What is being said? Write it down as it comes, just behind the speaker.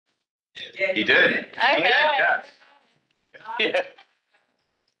He did. Okay. Yeah. Yeah.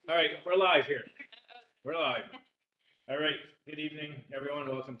 All right, we're live here. We're live. All right, good evening, everyone.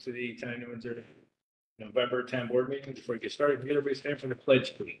 Welcome to the Town of New Windsor November 10 board meeting. Before we get started, can everybody stand for the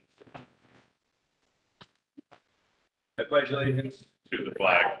pledge, please? I pledge allegiance To the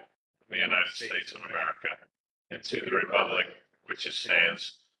flag of the United States of America and to the republic which it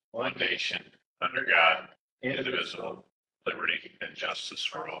stands, one nation, under God, indivisible, liberty and justice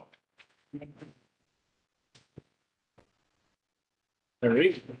for all. All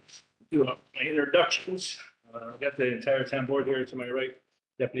right, do my introductions. I've got the entire town board here to my right,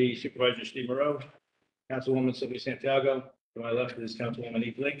 Deputy Supervisor Steve Moreau, Councilwoman Sylvia Santiago. To my left is Councilwoman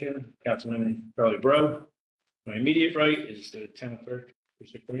Eve Lincoln, Councilman Charlie Bro. My immediate right is the town clerk,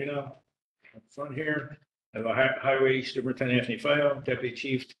 Mr. Carino. Up front here, I have a highway superintendent Anthony Fio, Deputy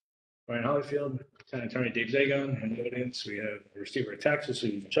Chief Brian Hollyfield, Town Attorney Dave Zagon. In the audience, we have the receiver of taxes,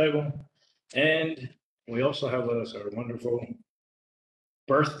 Susan Scheibel. And we also have with us our wonderful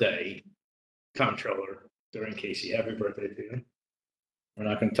birthday comptroller, Doreen Casey. Happy birthday to you. We're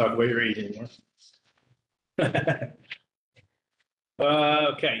not going to talk about your age anymore.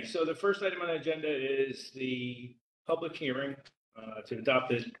 Okay, so the first item on the agenda is the public hearing to adopt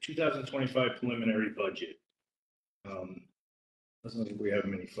the 2025 preliminary budget. Doesn't think we have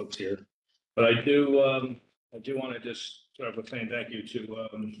many folks here, but I do want to just start with saying thank you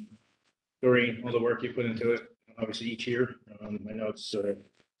to Doreen, all the work you put into it, obviously each year. I know it's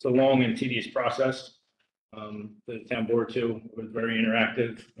a long and tedious process. The town board too was very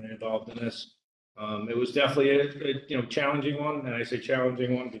interactive and involved in this. It was definitely a challenging one, and I say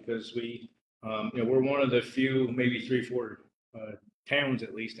challenging one because we we're one of the few, maybe 3-4 towns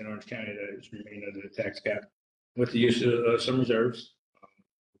at least in Orange County that has remained under the tax cap with the use of some reserves. I'm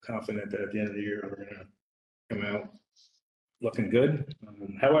confident that at the end of the year we're going to come out looking good.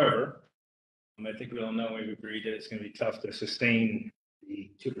 However, I think we all know we've agreed that it's going to be tough to sustain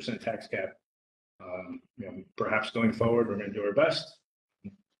the 2% tax cap. Perhaps going forward, we're going to do our best.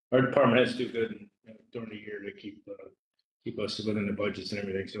 Our department has to do good during the year to keep us within the budgets and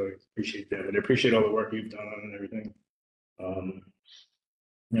everything. So I appreciate that. But I appreciate all the work you've done on and everything.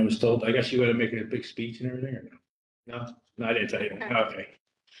 I was told, I guess you got to make a big speech and everything, or no? No, I didn't tell you. Okay.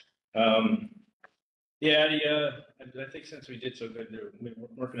 I think since we did so good,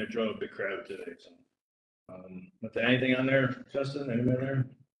 we're going to draw a big crowd today. So, but anything on there, Justin? Anybody there?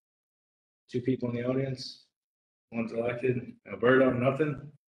 2 people in the audience. One's elected. Alberto,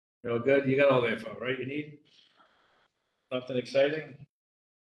 nothing. You're all good. You got all the info, right? You need nothing exciting.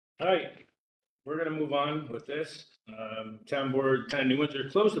 All right, we're going to move on with this. Town Board, Town of New Windsor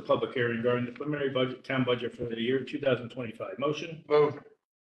closed the public hearing regarding the preliminary budget, town budget for the year 2025. Motion. Move.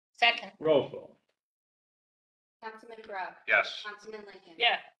 Second. Roll call. Councilman Bro. Yes. Councilman Lincoln.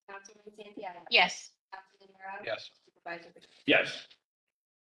 Yeah. Councilman Santiago. Yes. Councilman Moreau. Yes. Supervisor Richard. Yes.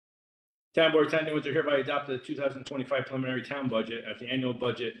 Town Board, Town of New Windsor hereby adopted the 2025 preliminary town budget as the annual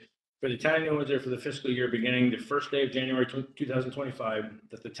budget for the Town of New Windsor for the fiscal year beginning the first day of January 2025,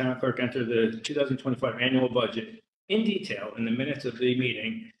 that the town clerk enter the 2025 annual budget in detail in the minutes of the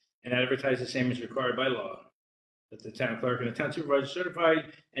meeting and advertise the same as required by law. That the town clerk and the town supervisor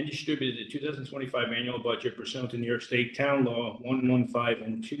certified and distributed the 2025 annual budget pursuant to New York State Town Law 115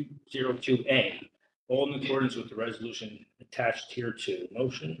 and 202A, all in accordance with the resolution attached here to.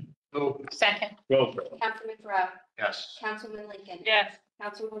 Motion. Move. Second. Roll call. Councilman Bro. Yes. Councilman Lincoln. Yes.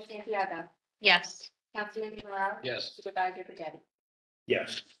 Councilman Santiago. Yes. Councilman Moreau. Yes. Supervisor Richard.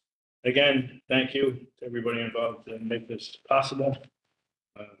 Yes. Again, thank you to everybody involved to make this possible.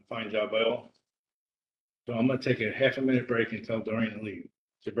 Fine job by all. So I'm going to take a half-a-minute break and tell Doreen to leave.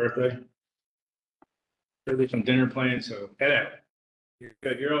 It's your birthday. There'll be some dinner planned, so head out. You're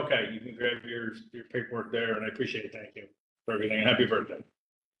good. You're okay. You can grab your paperwork there, and I appreciate it. Thank you for everything. And happy birthday.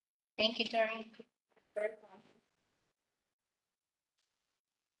 Thank you, Doreen.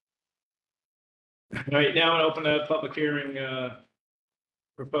 All right, now I'll open the public hearing,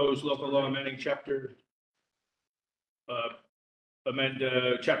 proposed local law amending chapter,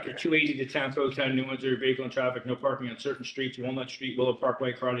 chapter 280 to Town Code, Town of New Windsor, vehicle and traffic, no parking on certain streets, Walnut Street, Willow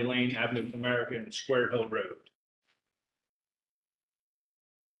Parkway, Crowley Lane, Avenue of America, and Square Hill Road.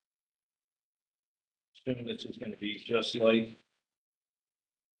 Assuming this is going to be just like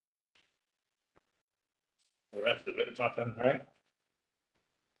the rest of it, it's not done, right?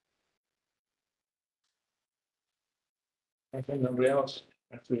 I think nobody else.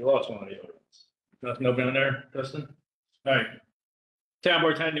 Actually, lost one of the audience. Nobody on there, Dustin? All right. Town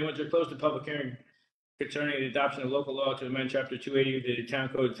Board, Town of New Windsor closed the public hearing concerning the adoption of local law to amend Chapter 280 of the Town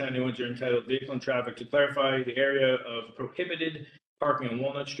Code of Town of New Windsor entitled Vehicle and Traffic to clarify the area of prohibited parking on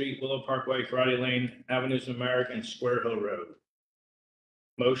Walnut Street, Willow Parkway, Karate Lane, Avenues of America, and Square Hill Road.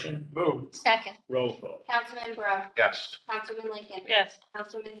 Motion, Move. Second. roll call. Councilman Bro, Yes. Councilman Lincoln. Yes.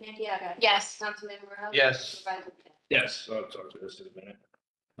 Councilman Santiago. Yes. Councilman Rowe. Yes. Supervisor Pettibone. Yes, I'll talk to this in a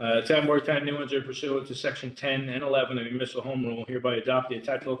minute. Town Board, Town of New Windsor pursuant to section 10 and 11 of the municipal home rule hereby adopt the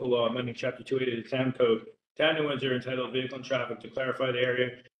attached local law amending chapter 280 of the town code, Town of New Windsor entitled Vehicle and Traffic to clarify the area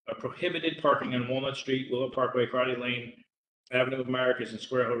of prohibited parking on Walnut Street, Willow Parkway, Karate Lane, Avenue of Americas, and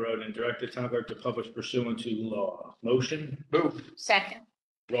Square Hill Road, and direct the town clerk to publish pursuant to law. Motion, Move. Second.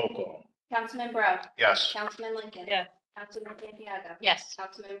 roll call. Councilman Bro, Yes. Councilman Lincoln. Yes. Councilman Santiago. Yes.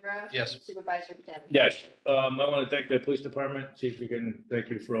 Councilman Rowe. Yes. Supervisor Pettibone. Yes, I want to thank the police department, see if we can, thank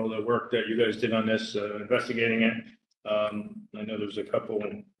you for all the work that you guys did on this, investigating it. I know there was a couple,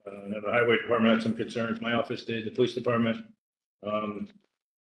 I know the highway department had some concerns, my office did, the police department.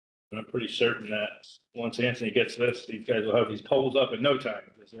 And I'm pretty certain that once Anthony gets this, these guys will have these poles up in no time,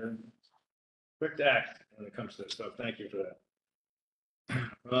 because they're quick to act when it comes to this stuff. Thank you for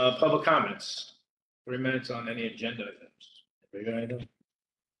that. Public comments, 3 minutes on any agenda items. Anybody got anything?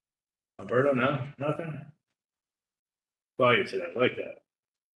 Alberto, no, nothing? Quiet today, I like that.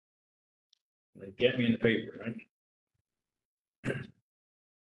 They get me in the paper, right?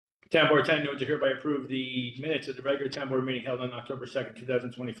 Town Board 10, to hereby approve the minutes of the regular town board meeting held on October 2nd,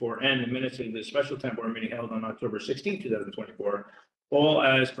 2024, and the minutes of the special town board meeting held on October 16th, 2024, all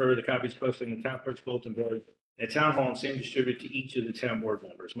as per the copies posted in the town clerk's bulletin board at town hall and same distributed to each of the town board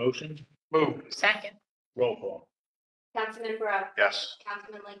members. Motion, Move. Second. roll call. Councilman Bro, Yes.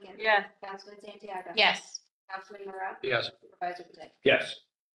 Councilman Lincoln. Yes. Councilman Santiago. Yes. Councilman Rowe. Yes. Supervisor Pettibone. Yes.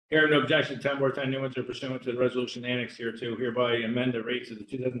 Here no objection, town board 10 New Windsor pursuant to the resolution annexed here to hereby amend the rates of the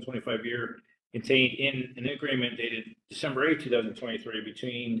 2025 year contained in an agreement dated December 8, 2023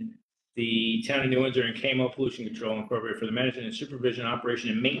 between the town of New Windsor and KMO Pollution Control Incorporated for the management and supervision, operation,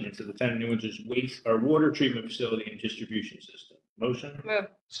 and maintenance of the town of New Windsor's waste or water treatment facility and distribution system. Motion, Move.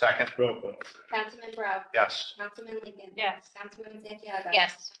 Second. roll call. Councilman Bro, Yes. Councilman Lincoln. Yes. Councilman Santiago.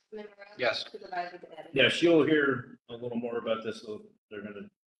 Yes. Councilman Rowe. Yes. Supervisor Pettibone. Yes, you'll hear a little more about this. They're going to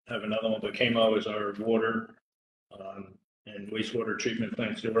have another one, but KMO is our water and wastewater treatment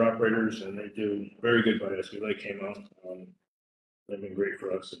plant sewer operators, and they do very good by us. We like KMO. They've been great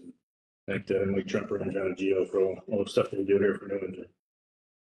for us, and thank Mike Trumper and John Gio for all the stuff they do here for New Windsor.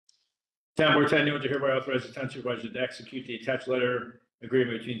 Town Board 10 New Windsor hereby authorize the town supervisor to execute the attached letter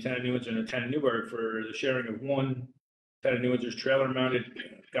agreement between town of New Windsor and the town of Newburgh for the sharing of one town of New Windsor's trailer-mounted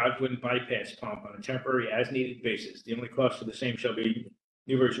Godwin bypass pump on a temporary as-needed basis. The only cost for the same shall be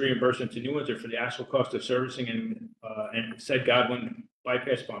Newburgh's reimbursement to New Windsor for the actual cost of servicing and said Godwin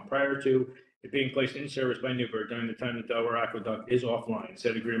bypass pump prior to it being placed in service by Newburgh during the time the Delaware Aqueduct is offline.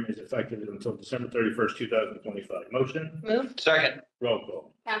 Said agreement is effective until December 31st, 2025. Motion, Move. Second. roll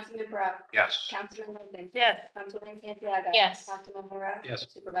call. Councilman Bro, Yes. Councilman Lincoln. Yes. Councilman Santiago. Yes. Councilman Rowe. Yes.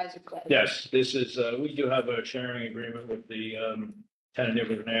 Supervisor Pettibone. Yes, this is, we do have a sharing agreement with the town of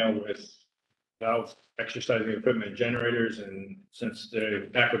Newburgh now with valve exercising equipment and generators, and since the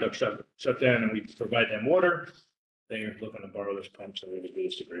aqueduct shut down and we provide them water, they are looking to borrow this pump, so we have a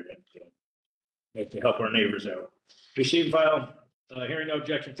this agreement. So to help our neighbors out. Receive file, hearing no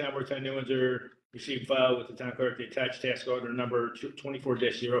objection, town board 10 New Windsor, receive file with the town clerk, the attached task order number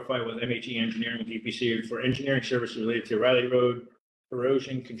 24-05 with MHE Engineering DPC for engineering services related to Riley Road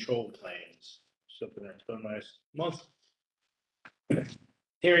erosion control plans. Something that's done last month.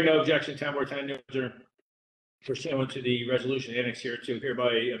 Hearing no objection, town board 10 New Windsor pursuant to the resolution annexed here to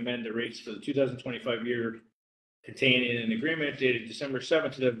hereby amend the rates for the 2025 year contained in an agreement dated December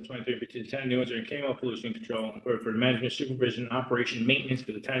 7th, 2023 between the town of New Windsor and KMO Pollution Control for the management, supervision, operation, maintenance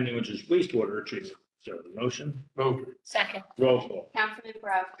for the town of New Windsor's wastewater treatment. So the motion, Move. Second. roll call. Councilman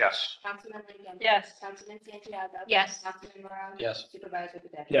Bro, Yes. Councilman Lincoln. Yes. Councilman Santiago. Yes. Councilman Rowe. Yes. Supervisor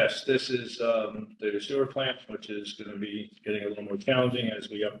Pettibone. Yes, this is the sewer plant, which is going to be getting a little more challenging as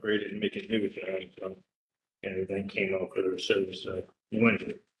we upgrade it and make it new. So, and everything came out for the service New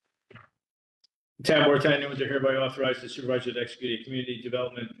Windsor. Town Board 10 New Windsor hereby authorized the supervisor to execute a community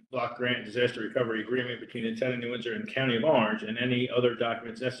development block grant disaster recovery agreement between the town of New Windsor and County of Orange and any other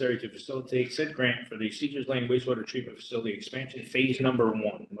documents necessary to facilitate said grant for the Cedars Lane wastewater treatment facility expansion phase number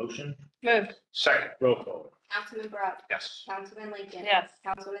 1. Motion, Move. Second. roll call. Councilman Bro, Yes. Councilman Lincoln. Yes.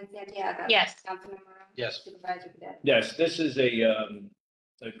 Councilman Santiago. Yes. Councilman Rowe. Yes. Supervisor Pettibone. Yes, this is a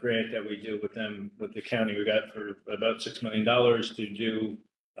grant that we do with them, with the county. We got for about $6 million to do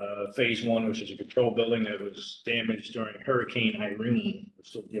phase 1, which is a control building that was damaged during Hurricane Irene. We're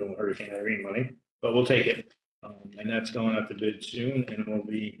still dealing with Hurricane Irene money, but we'll take it. And that's going out to bid soon, and we'll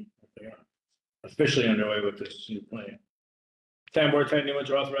be officially underway with this new plan. Town Board Town New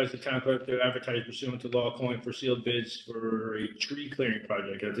Windsor authorized the town clerk to advertise pursuant to law calling for sealed bids for a tree clearing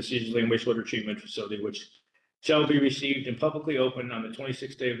project at the Cedars Lane wastewater treatment facility, which shall be received and publicly opened on the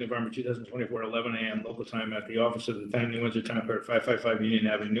 26th day of November 2024 at 11 a.m. local time at the office of the Town of New Windsor, Town Clerk, 555 Union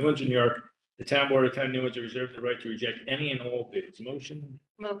Avenue, New Windsor, New York. The Town Board of Town of New Windsor reserves the right to reject any and all bids. Motion?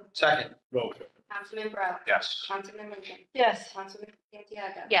 Move. Second. Roll call. Councilman Brown. Yes. Councilman Lincoln. Yes. Councilman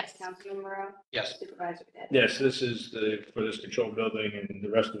Santiago. Yes. Councilman Morrow. Yes. Supervisor Cadet. Yes, this is for this control building and the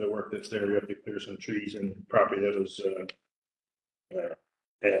rest of the work that's there. We have to clear some trees and property that was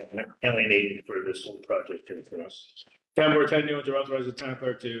alienated for this whole project here for us. Town Board Town New Windsor authorized the town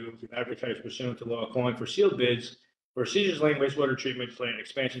clerk to advertise pursuant to law calling for sealed bids for Cedars Lane wastewater treatment plant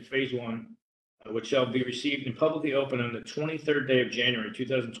expansion phase 1, which shall be received and publicly open on the 23rd day of January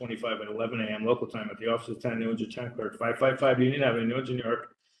 2025 at 11 a.m. local time at the office of the Town of New Windsor, Town Clerk, 555 Union Avenue, New Windsor, New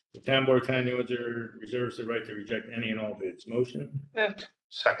York. The Town Board of Town of New Windsor reserves the right to reject any and all bids. Motion? Moved.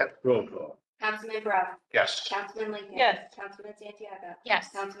 Second. Roll call. Councilman Brown. Yes. Councilman Lincoln. Yes. Councilman Santiago. Yes.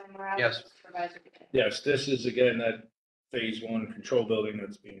 Councilman Morrow. Yes. Supervisor Cadet. Yes, this is again that phase 1 control building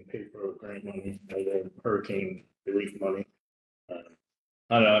that's being paid for with grant money, the hurricane relief money.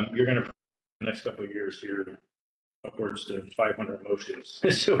 You're gonna, the next couple of years here, upwards to 500 motions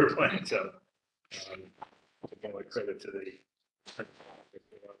sewer plant, so. Again, like credit to the.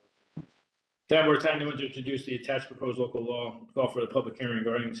 Town Board of Town of New Windsor introduced the attached proposed local law, call for the public hearing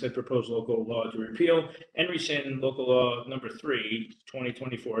regarding said proposed local law to repeal and rescind local law number 3,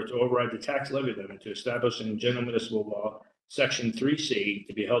 2024, to override the tax levy limit to establish an general municipal law, section 3C,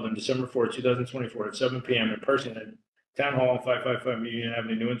 to be held on December 4, 2024 at 7 p.m. in person at Town Hall, 555 Union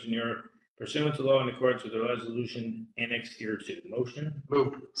Avenue, New Windsor, New York, pursuant to law in accordance with the resolution annexed here to. Motion?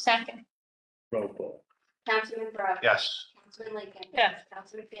 Move. Second. Roll call. Councilman Brown. Yes. Councilman Lincoln. Yes.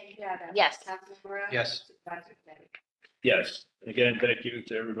 Councilman Santiago. Yes. Councilman Morrow. Yes. Supervisor Cadet. Yes. Again, thank you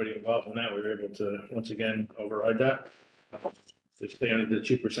to everybody involved in that. We were able to, once again, override that. To stay under the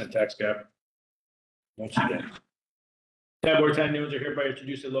 2% tax cap. Once again. Town Board of Town of New Windsor hereby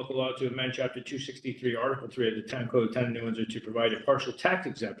introduce a local law to amend chapter 263, article 3 of the Town Code of Town of New Windsor to provide a partial tax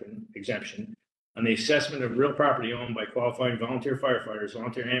exemption on the assessment of real property owned by qualifying volunteer firefighters,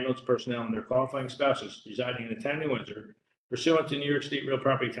 volunteer ambulance personnel, and their qualifying spouses residing in the Town of New Windsor pursuant to New York State Real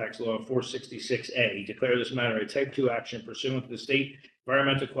Property Tax Law 466A. Declare this matter a type 2 action pursuant to the State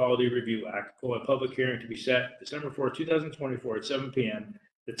Environmental Quality Review Act. Call a public hearing to be set December 4, 2024 at 7 p.m.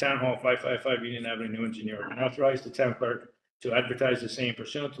 The Town Hall, 555 Union Avenue, New Windsor, New York, and authorize the town clerk to advertise the same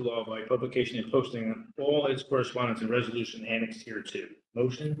pursuant to law by publication and posting on all its correspondence and resolution annexed here to.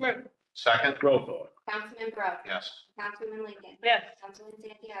 Motion? Move. Second. Roll call. Councilman Brown. Yes. Councilman Lincoln. Yes. Councilman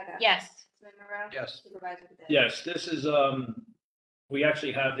Santiago. Yes. Councilman Morrow. Yes. Supervisor Cadet. Yes, this is, we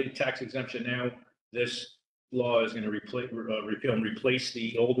actually have the tax exemption now. This law is going to repeal and replace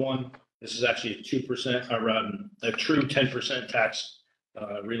the old one. This is actually a 2%, or a true 10% tax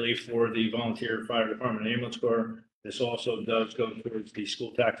relief for the volunteer fire department and ambulance corps. This also does go towards the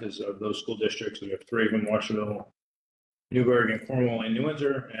school taxes of those school districts. We have 3 of them: Washington, Newburgh, and Cornwall, and New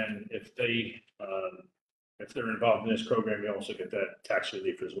Windsor. And if they're involved in this program, you also get that tax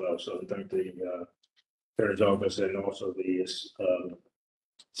relief as well. So thank the Attorney's office and also the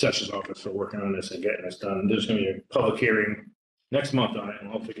Sessions office for working on this and getting this done. There's going to be a public hearing next month on it,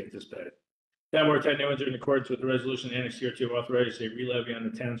 and hopefully get this paid. Town Board of Town of New Windsor, in accordance with the resolution annexed here to authorize a re-levy on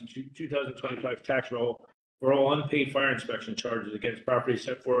the town's 2025 tax roll for all unpaid fire inspection charges against property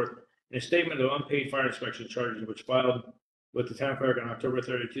set forth in a statement of unpaid fire inspection charges which filed with the town clerk on October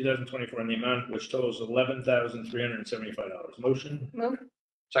 30, 2024, in the amount which totals $11,375. Motion? Move.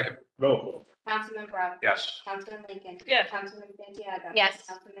 Second. Roll call. Councilman Brown. Yes. Councilman Lincoln. Yes. Councilman Santiago. Yes.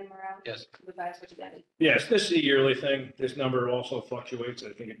 Councilman Morrow. Yes. Supervisor Cadet. Yes, this is a yearly thing. This number also fluctuates.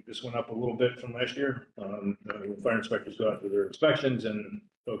 I think this went up a little bit from last year. Fire inspectors go out for their inspections and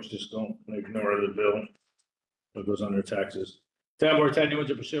folks just don't ignore the bill. It goes on their taxes. Town Board of Town of New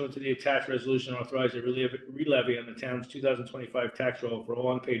Windsor pursuant to the attached resolution authorized a re-levy on the town's 2025 tax roll for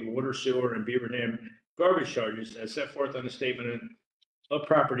all unpaid water, sewer, and Beaver Dam garbage charges as set forth on the statement of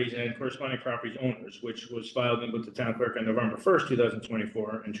properties and corresponding properties owners, which was filed in with the town clerk on November 1st,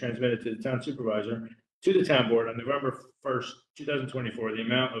 2024, and transmitted to the town supervisor to the town board on November 1st, 2024, the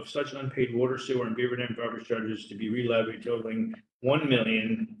amount of such unpaid water, sewer, and Beaver Dam garbage charges to be re-levied totaling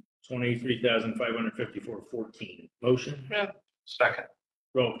 $1,023,554.14. Motion? Move. Second.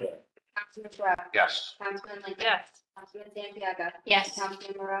 Roll call. Councilman Brown. Yes. Councilman Lincoln. Yes. Councilman Santiago. Yes.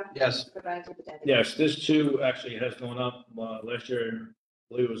 Councilman Morrow. Yes. Supervisor Cadet. Yes, this too actually has gone up. Last year, I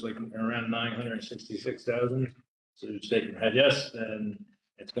believe it was like around 966,000. So you shake your head, yes, and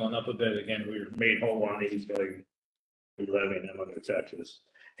it's gone up a bit. Again, we were made whole on these by be levying them on their taxes.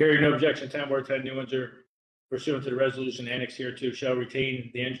 Hearing no objection, Town Board of New Windsor pursuant to the resolution annexed hereto shall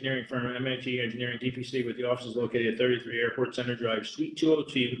retain the engineering firm MHE Engineering DPC with the offices located at 33 Airport Center Drive, Suite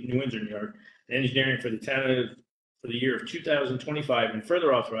 202, New Windsor, New York. Engineering for the town of, for the year of 2025, and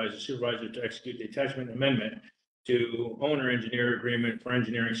further authorize the supervisor to execute the attachment amendment to owner engineer agreement for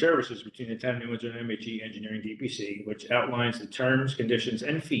engineering services between the town of New Windsor and MHE Engineering DPC, which outlines the terms, conditions,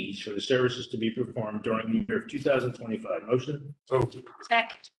 and fees for the services to be performed during the year of 2025. Motion?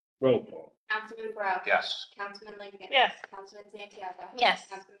 Second. Roll call. Councilman Brown. Yes. Councilman Lincoln. Yes. Councilman Santiago. Yes.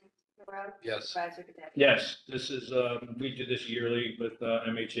 Councilman Monroe. Yes. Supervisor Cadeti. Yes, this is, we do this yearly with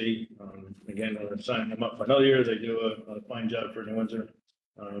MHE. Again, we're signing them up for another year. They do a fine job for New Windsor.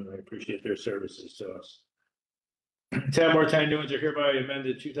 I appreciate their services to us. Town Board of New Windsor hereby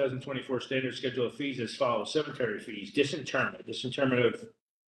amended 2024 standard schedule of fees as follows. Cemetery fees, disinterment of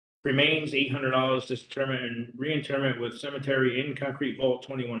remains $800, disinterment and reinterment with cemetery in concrete vault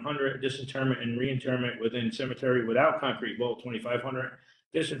 $2,100, disinterment and reinterment within cemetery without concrete vault $2,500,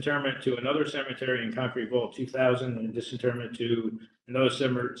 disinterment to another cemetery in concrete vault $2,000, and disinterment to another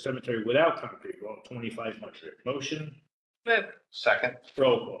cemetery without concrete vault $2,500. Motion? Move. Second.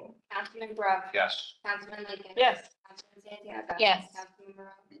 Roll call. Councilman Brown. Yes. Councilman Lincoln. Yes. Councilman Santiago. Yes. Councilman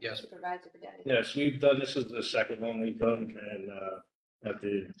Monroe. Yes. Supervisor Cadeti. Yes, we've done, this is the second one we've done, and at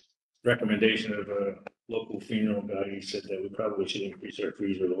the recommendation of a local funeral guy, he said that we probably should increase our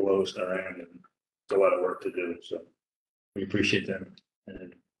fees. We're the lowest around, and it's a lot of work to do, so we appreciate them.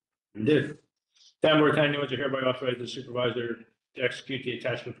 And we did. Town Board of New Windsor hereby authorize the supervisor to execute the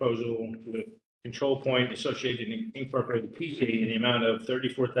attached proposal with Control Point Associated Incorporated PC in the amount of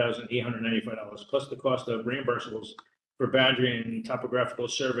 $34,895 plus the cost of reimbursables for boundary and topographical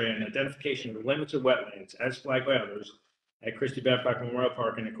survey and identification of the limits of wetlands as flagged by others at Christie Babcock Memorial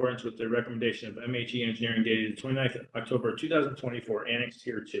Park in accordance with the recommendation of MHE Engineering dated 29th October 2024, annexed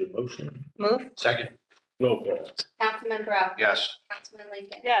here to. Motion? Move. Second. Roll call. Councilman Brown. Yes. Councilman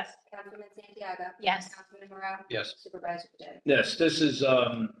Lincoln. Yes. Councilman Santiago. Yes. Councilman Monroe. Yes. Supervisor Cadeti. Yes, this is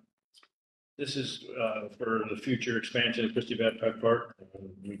for the future expansion of Christie Babcock Park.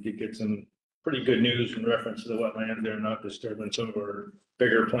 We did get some pretty good news in reference to the wetland. They're not disturbing some of our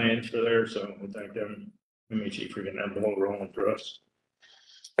bigger plans for there, so we thank them. MHE for getting that ball rolling for us.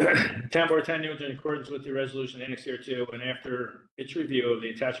 Town Board of New Windsor in accordance with the resolution annexed here too, and after its review of the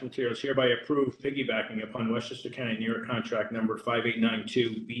attached materials hereby approve piggybacking upon Westchester County, New York contract number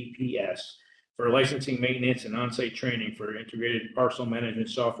 5892 BPS for licensing, maintenance, and on-site training for integrated parcel management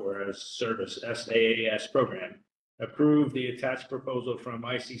software as service SaaS program. Approve the attached proposal from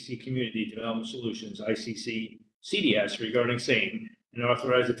ICC Community Development Solutions, ICC CDS regarding same, and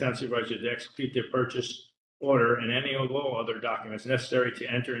authorize the town supervisor to execute their purchase order and any of all other documents necessary to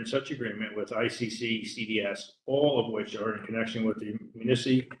enter in such agreement with ICC CDS, all of which are in connection with the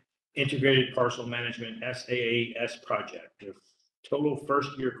municipal integrated parcel management SaaS project. The total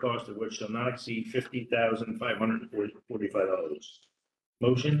first year cost of which shall not exceed $50,545.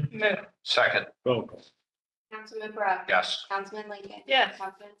 Motion? Move. Second. Roll call. Councilman Brown. Yes. Councilman Lincoln. Yes.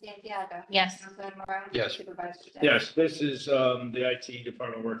 Councilman Santiago. Yes. Councilman Monroe. Yes. Supervisor Cadeti. Yes, this is the IT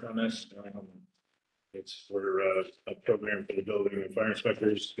department worked on this. It's for a program for the building and fire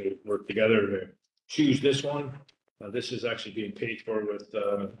inspectors to work together to choose this one. This is actually being paid for with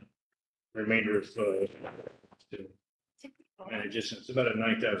the remainder of and it's about a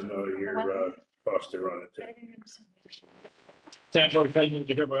 $9,000 a year cost to run it. Town Board of New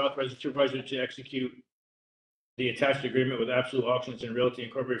Windsor hereby authorize the supervisor to execute the attached agreement with Absolute Auctions and Realty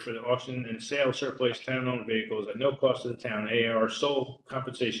Incorporated for the auction and sale of surplus town-owned vehicles at no cost to the town. AR sole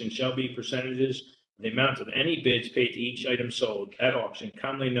compensation shall be percentages of the amount of any bids paid to each item sold at auction,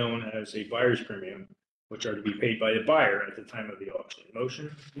 commonly known as a buyer's premium, which are to be paid by the buyer at the time of the auction.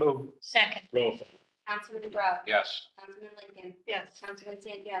 Motion? Move. Second. Roll call. Councilman Brown. Yes. Councilman Lincoln. Yes. Councilman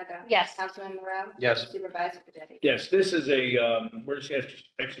Santiago. Yes. Councilman Monroe. Yes. Supervisor Cadeti. Yes, this is we're just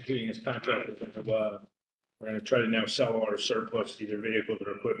executing this contract. We're going to try to now sell our surplus, either vehicles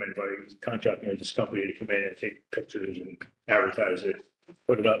or equipment, by contracting with this company to come in and take pictures and advertise it,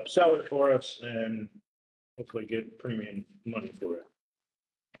 put it up, sell it for us, and hopefully get premium money for it.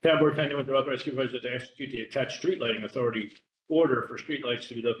 Town Board of New Windsor authorized supervisor to execute the attached street lighting authority order for streetlights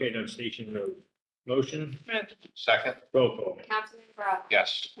to be located on Station Road. Motion? Second. Roll call. Councilman Brown.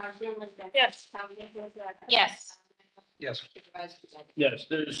 Yes. Councilman Lincoln. Yes. Councilman Santiago. Yes. Yes. Supervisor Cadeti. Yes,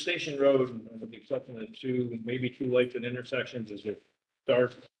 there's Station Road, with the exception of maybe two lights and intersections, is a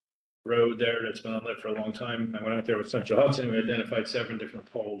dark road there that's been unlit for a long time. I went out there with Central Hudson. We identified 7 different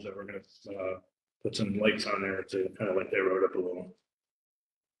poles that we're going to put some lights on there to kind of light that road up a little.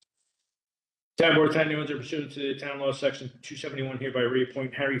 Town Board of Town of New Windsor pursuant to the town law section 271 hereby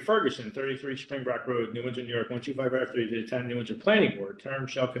reappoint Harry Ferguson, 33 Springbrook Road, New Windsor, New York, 12553 to the Town of New Windsor Planning Board. Term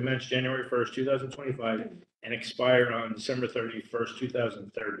shall commence January 1st, 2025 and expire on December 31st,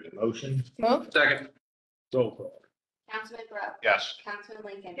 2030. Motion? Move. Second. Roll call. Councilman Rowe. Yes. Councilman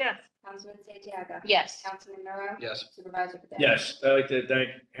Lincoln. Yes. Councilman Santiago. Yes. Councilman Murrow. Yes. Supervisor Badett. Yes, I'd like to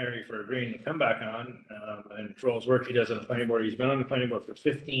thank Harry for agreeing to come back on, and for all his work he does on the planning board. He's been on the planning board for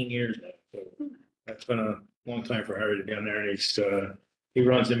 15 years now. So that's been a long time for Harry to be on there, and he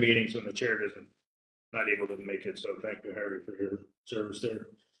runs the meetings when the chair doesn't, not able to make it. So thank you, Harry, for your service there.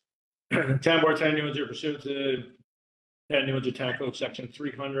 Town Board, Town of New Windsor pursuant to Town of New Windsor Town Code Section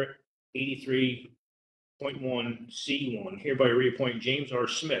 383.1C1, hereby reappoint James R.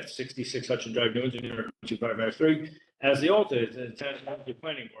 Smith, 66 Hudson Drive, New Windsor, New York, 2553, as the alternate to the Town of New Windsor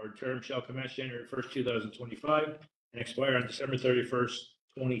Planning Board. Term shall commence January 1st, 2025 and expire on December 31st,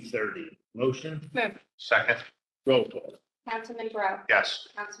 2030. Motion? Move. Second. Roll call. Councilman Rowe. Yes.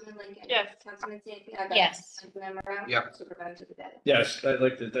 Councilman Lincoln. Yes. Councilman Santiago. Yes. Councilman Murrow. Yep. Supervisor Badett. Yes, I'd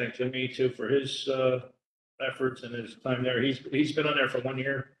like to thank Jimmy too for his efforts and his time there. He's been on there for 1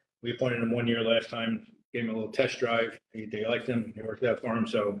 year. We appointed him 1 year last time, gave him a little test drive. They liked him. It worked out for him.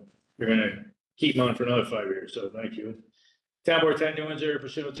 So we're gonna keep him on for another 5 years. So thank you. Town Board, Town of New Windsor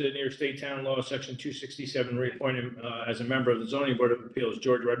pursuant to the New York State Town Law, Section 267, reappoint him as a member of the Zoning Board of Appeals,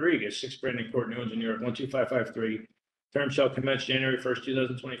 George Rodriguez, 6 Brandon Court, New Windsor, New York, 12553. Term shall commence January 1st,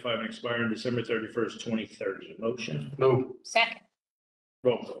 2025 and expire on December 31st, 2030. Motion? Move. Second.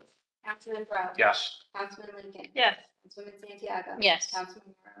 Roll call. Councilman Rowe. Yes. Councilman Lincoln. Yes. Councilman Santiago. Yes.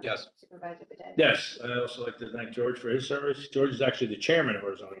 Councilman Murrow. Yes. Supervisor Badett. Yes, I'd also like to thank George for his service. George is actually the chairman of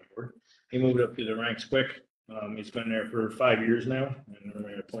our zoning board. He moved up through the ranks quick. He's been there for 5 years now, and we're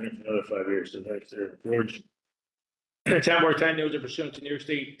going to appoint him for another 5 years. So thanks there, George. Town Board of Town of New Windsor pursuant to New York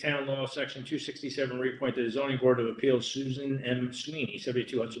State Town Law, Section 267, reappoint to the Zoning Board of Appeals Susan M. Sweeney,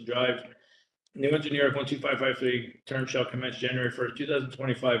 72 Hudson Drive, New Windsor, New York, 12553. Term shall commence January 1st,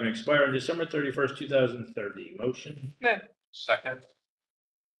 2025 and expire on December 31st, 2030. Motion? Move. Second.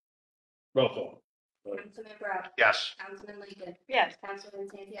 Roll call. Councilman Rowe. Yes. Councilman Lincoln. Yes. Councilman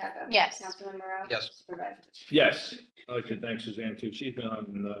Santiago. Yes. Councilman Murrow. Yes. Supervisor. Yes, I'd like to thank Suzanne too. She's been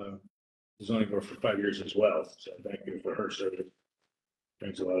on the zoning board for 5 years as well. So thank you for her service.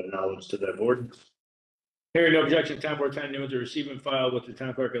 Brings a lot of knowledge to that board. Hearing no objection, Town Board of Town of New Windsor receive and file with the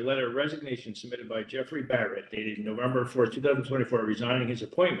town clerk a letter of resignation submitted by Jeffrey Barrett dated November 4th, 2024, resigning his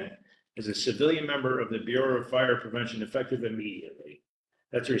appointment as a civilian member of the Bureau of Fire Prevention effective immediately.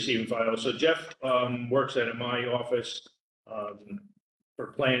 That's a receive and file. So Jeff works at my office for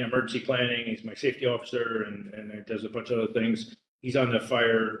planning, emergency planning. He's my safety officer and does a bunch of other things. He's on the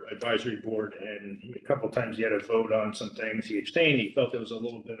fire advisory board, and a couple of times he had to vote on some things. He abstained. He felt there was a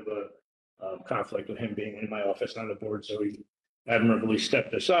little bit of a conflict with him being in my office on the board, so he admirably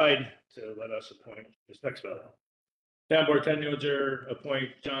stepped aside to let us appoint his next fellow. Town Board of Town of New Windsor appoint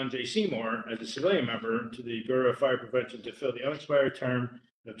John J. Seymour as a civilian member to the Bureau of Fire Prevention to fill the unexpired term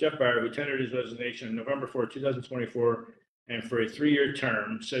of Jeff Barrett, who tendered his resignation on November 4th, 2024, and for a 3-year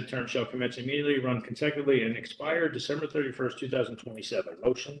term. Said term shall commence immediately, run consecutively, and expire December 31st, 2027.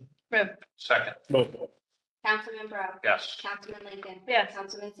 Motion? Move. Second. Roll call. Councilman Rowe. Yes. Councilman Lincoln. Yes.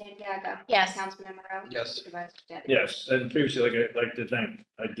 Councilman Santiago. Yes. Councilman Murrow. Yes. Supervisor Badett. Yes, and previously, I'd like to thank,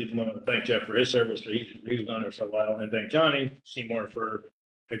 I did want to thank Jeff for his service. He's on there for a while, and thank Johnny Seymour for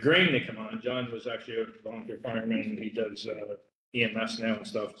agreeing to come on. John was actually a volunteer fireman. He does EMS now and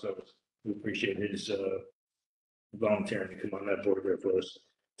stuff, so we appreciate his volunteering to come on that board there for us.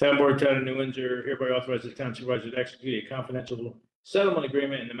 Town Board, Town of New Windsor hereby authorizes the town supervisor to execute a confidential settlement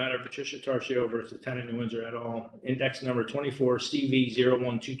agreement in the matter of Patricia Tarcio versus the Town of New Windsor et al. Index number 24 CV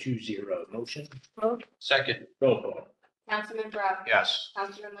 01220. Motion? Move. Second. Roll call. Councilman Rowe. Yes.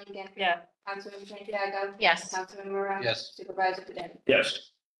 Councilman Lincoln. Yes. Councilman Santiago. Yes. Councilman Murrow. Yes. Supervisor Badett. Yes.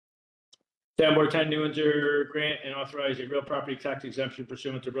 Town Board of Town of New Windsor grant and authorize a real property tax exemption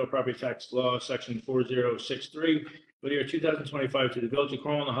pursuant to real property tax law, section 4063, for the year 2025 to the Village of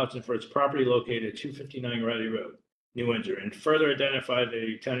Cornwall on the Hudson for its property located at 259 Riley Road, New Windsor, and further identify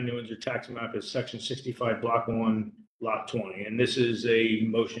the Town of New Windsor tax map as section 65, block 1, lot 20. And this is a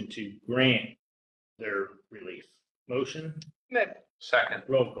motion to grant their relief. Motion? Move. Second.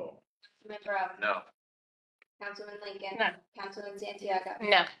 Roll call. Councilman Rowe. No. Councilman Lincoln. No. Councilman Santiago.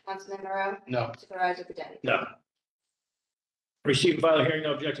 No. Councilman Murrow. No. Supervisor Badett. No. Receive and file, hearing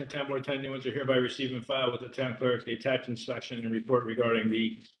no objection, Town Board of Town of New Windsor hereby receive and file with the town clerk the attached inspection and report regarding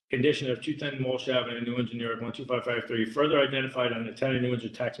the condition of 210 Walsh Avenue, New Windsor, New York, 12553, further identified on the Town of New Windsor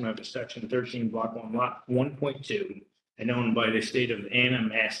tax map as section 13, block 1, lot 1.2, and owned by the state of Anna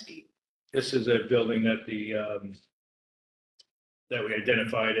Maskey. This is a building that that we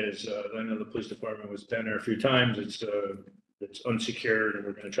identified as, I know the police department was down there a few times. It's unsecured and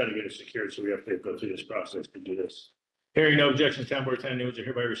we're going to try to get it secured. So we have to go through this process to do this. Hearing no objection, town board attendant are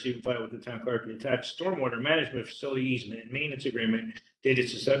hereby receive and file with the town clerk the attached stormwater management facility easement and maintenance agreement dated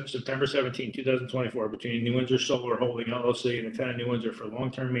September 17, 2024 between New Windsor Solar Holding LLC and the town of New Windsor for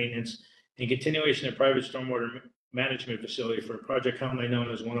long-term maintenance and continuation of private stormwater management facility for a project commonly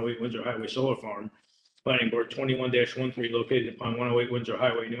known as 108 Windsor Highway Solar Farm. Planning Board 21-13 located upon 108 Windsor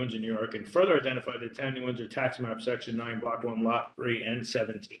Highway, New Windsor, New York, and further identified the town of New Windsor tax map, section 9, block 1, lot 3 and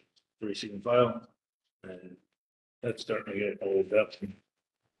 17. To receive and file. And that's starting to get old up.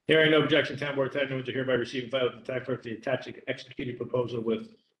 Hearing no objection, town board attendant New Windsor hereby receive and file with the tax clerk the attached executed proposal with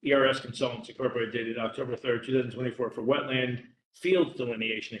ERS Consultants Incorporated dated October 3rd, 2024 for wetland field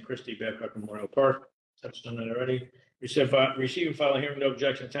delineation at Christie Babcock Memorial Park. Touched on that already. Receive and file, hearing no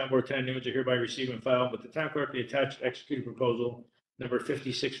objection, town board attendant New Windsor hereby receive and file with the town clerk the attached executed proposal number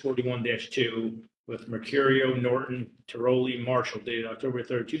 5641-2 with Mercurio Norton Tiroli Marshall dated October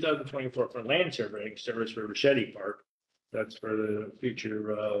 3rd, 2024 for land surveying service for Ricchetti Park. That's for the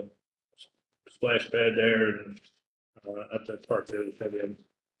future splash pad there and at that park there, the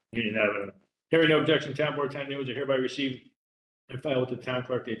Union Avenue. Hearing no objection, town board attendant New Windsor hereby receive and file with the town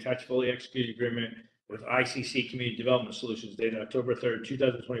clerk the attached fully executed agreement with ICC Community Development Solutions dated October 3rd,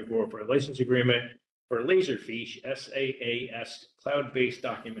 2024 for a license agreement for Laserfish SaaS cloud-based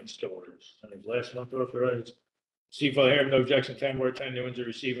document storage. And his last month authorized. See, file here, no objection, town board attendant New Windsor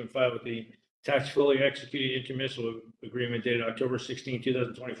receive and file with the attached fully executed intermunicipal agreement dated October 16,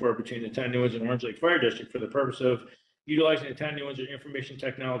 2024 between the town of New Windsor and Orange Lake Fire District for the purpose of utilizing the town of New Windsor information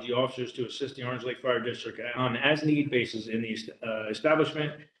technology officers to assist the Orange Lake Fire District on as-need basis in the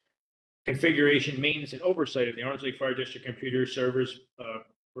establishment, configuration, maintenance, and oversight of the Orange Lake Fire District computer servers,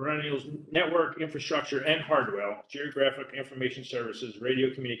 perennials, network infrastructure, and hardware, geographic information services,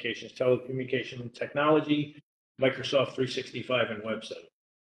 radio communications, telecommunication technology, Microsoft 365, and website.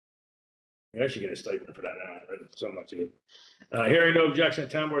 I should get a stipend for that now. So much good. Hearing no objection,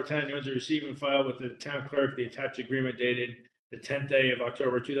 town board attendant New Windsor receive and file with the town clerk the attached agreement dated the 10th day of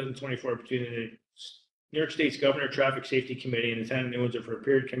October 2024 between the New York State's Governor Traffic Safety Committee and the town of New Windsor for a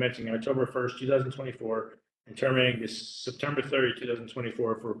period commencing October 1st, 2024 and terminating this September 30,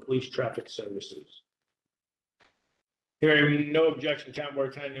 2024 for police traffic services. Hearing no objection, town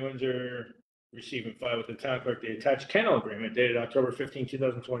board attendant New Windsor receive and file with the town clerk the attached kennel agreement dated October 15,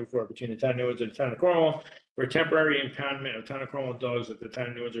 2024 between the town of New Windsor and the town of Cornwall for temporary impoundment of town of Cornwall dogs at the town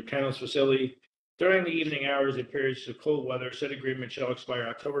of New Windsor Kennels facility during the evening hours and periods of cold weather. Said agreement shall expire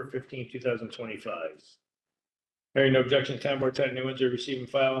October 15, 2025. Hearing no objection, town board attendant New Windsor receive and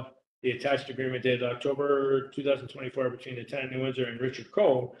file the attached agreement dated October 2024 between the town of New Windsor and Richard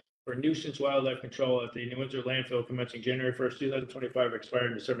Cole for nuisance wildlife control at the New Windsor landfill commencing January 1st, 2025,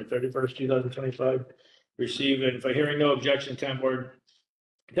 expiring December 31st, 2025. Receive and for hearing no objection, town board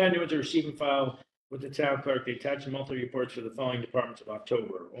attendant New Windsor receive and file with the town clerk the attached monthly reports for the following departments of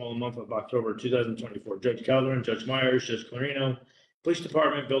October, all month of October 2024. Judge Calderon, Judge Myers, Judge Clarino, Police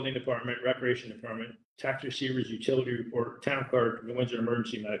Department, Building Department, Recreation Department, Tax Receivers, Utility Report, Town Clerk, New Windsor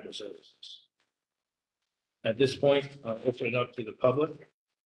Emergency Medical Services. At this point, I'll open it up to the public.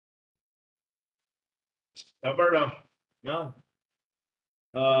 Alberto, no.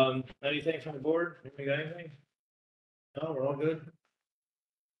 Anything from the board? Anybody got anything? No, we're all good.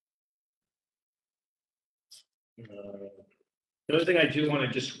 The other thing I do want to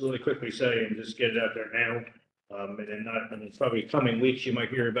just really quickly say and just get it out there now, and then not, and it's probably coming weeks, you might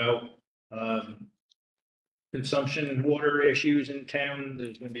hear about consumption and water issues in town.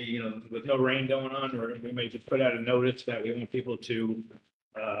 There's going to be, with no rain going on, we may just put out a notice that we want people to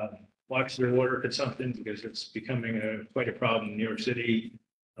watch their water consumption because it's becoming quite a problem in New York City,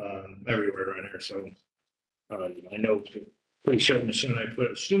 everywhere around here. So I know pretty certain as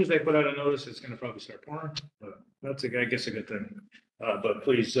soon as they put out a notice, it's going to probably start pouring. But that's I guess a good thing. But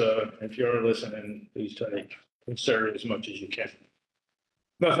please, if you're listening, please try to conserve as much as you can.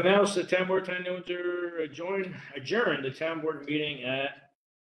 Nothing else. The town board attendant New Windsor adjourn the town board meeting at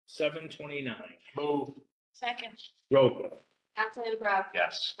 7:29. Move. Second. Roll call. Councilman Brown.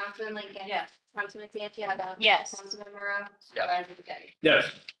 Yes. Councilman Lincoln. Yes. Councilman Santiago. Yes. Councilman Morrow. Yes. Supervisor Pettiti.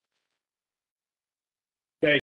 Yes.